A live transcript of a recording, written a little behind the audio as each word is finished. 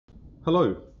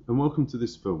Hello and welcome to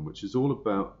this film, which is all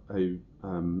about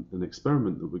an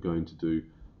experiment that we're going to do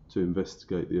to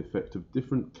investigate the effect of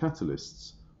different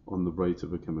catalysts on the rate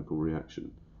of a chemical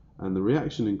reaction. And the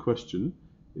reaction in question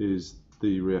is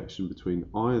the reaction between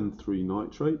iron 3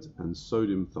 nitrate and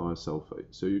sodium thiosulfate.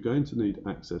 So you're going to need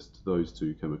access to those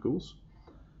two chemicals.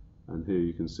 And here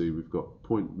you can see we've got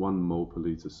 0.1 mole per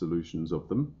litre solutions of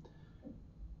them.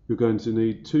 You're going to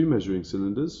need two measuring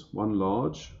cylinders, one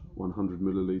large 100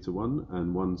 milliliter one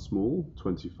and one small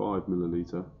 25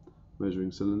 milliliter measuring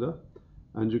cylinder,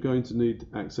 and you're going to need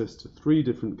access to three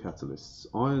different catalysts: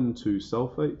 iron 2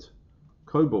 sulfate,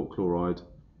 cobalt chloride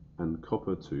and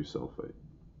copper 2 sulfate.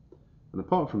 And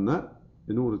apart from that,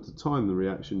 in order to time the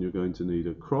reaction, you're going to need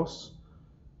a cross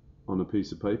on a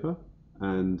piece of paper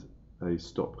and a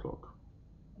stop clock.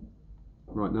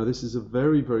 Right, now this is a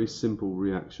very simple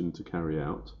reaction to carry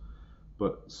out,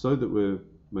 but so that we're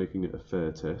making it a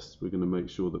fair test, we're going to make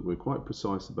sure that we're quite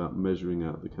precise about measuring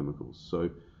out the chemicals. So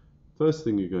first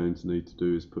thing you're going to need to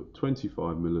do is put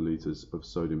 25 milliliters of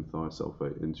sodium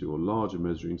thiosulfate into your larger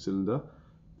measuring cylinder.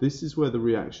 This is where the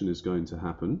reaction is going to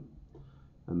happen,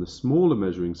 and the smaller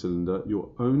measuring cylinder, you're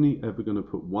only ever going to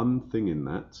put one thing in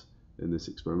this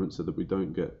experiment so that we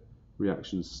don't get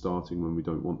reactions starting when we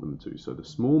don't want them to. So the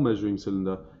small measuring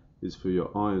cylinder is for your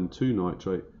iron 2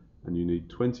 nitrate, and you need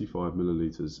 25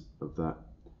 milliliters of that,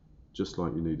 just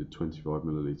like you needed 25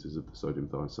 milliliters of the sodium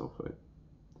thiosulfate.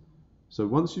 So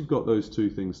once you've got those two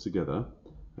things together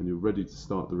and you're ready to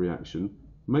start the reaction,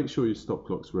 make sure your stop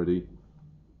clock's ready.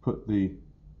 Put the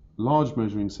large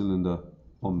measuring cylinder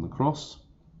on the cross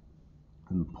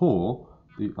and pour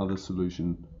the other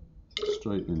solution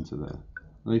straight into there.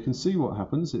 Now you can see what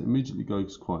happens. It immediately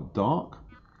goes quite dark.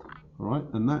 Alright,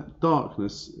 and that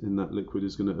darkness in that liquid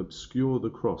is going to obscure the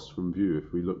cross from view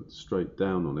if we look straight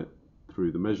down on it through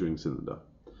the measuring cylinder.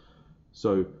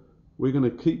 So we're going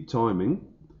to keep timing,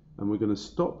 and we're going to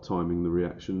stop timing the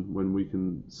reaction when we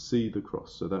can see the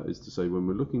cross. So that is to say, when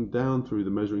we're looking down through the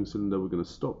measuring cylinder, we're going to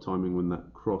stop timing when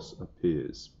that cross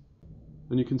appears.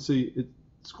 And you can see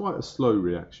it's quite a slow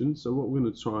reaction, so what we're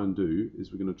going to try and do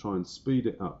is we're going to try and speed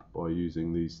it up by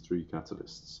using these three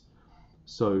catalysts.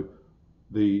 So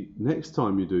the next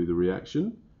time you do the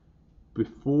reaction,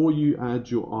 before you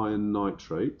add your iron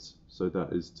nitrate, so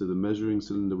that is to the measuring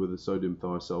cylinder with the sodium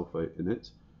thiosulfate in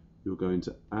it, you're going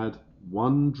to add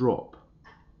 1 drop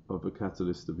of a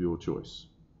catalyst of your choice.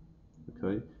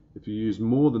 Okay? If you use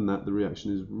more than that, the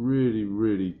reaction is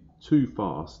really too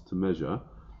fast to measure,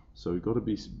 so you've got to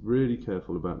be really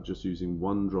careful about just using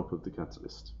 1 drop of the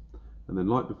catalyst. And then,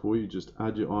 like before, you just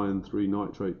add your iron 3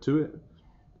 nitrate to it,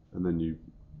 and then you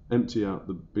empty out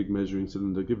the big measuring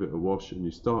cylinder, give it a wash, and you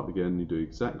start again. You do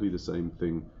exactly the same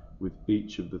thing with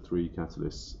each of the three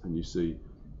catalysts, and you see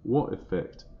what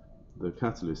effect the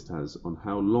catalyst has on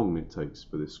how long it takes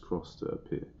for this cross to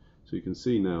appear. So you can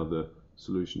see now the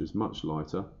solution is much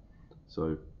lighter,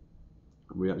 so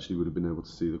we actually would have been able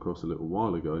to see the cross a little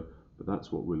while ago, but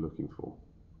that's what we're looking for.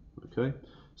 Okay,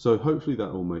 so hopefully that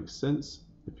all makes sense.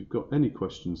 If you've got any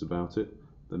questions about it,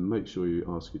 then make sure you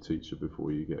ask your teacher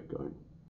before you get going.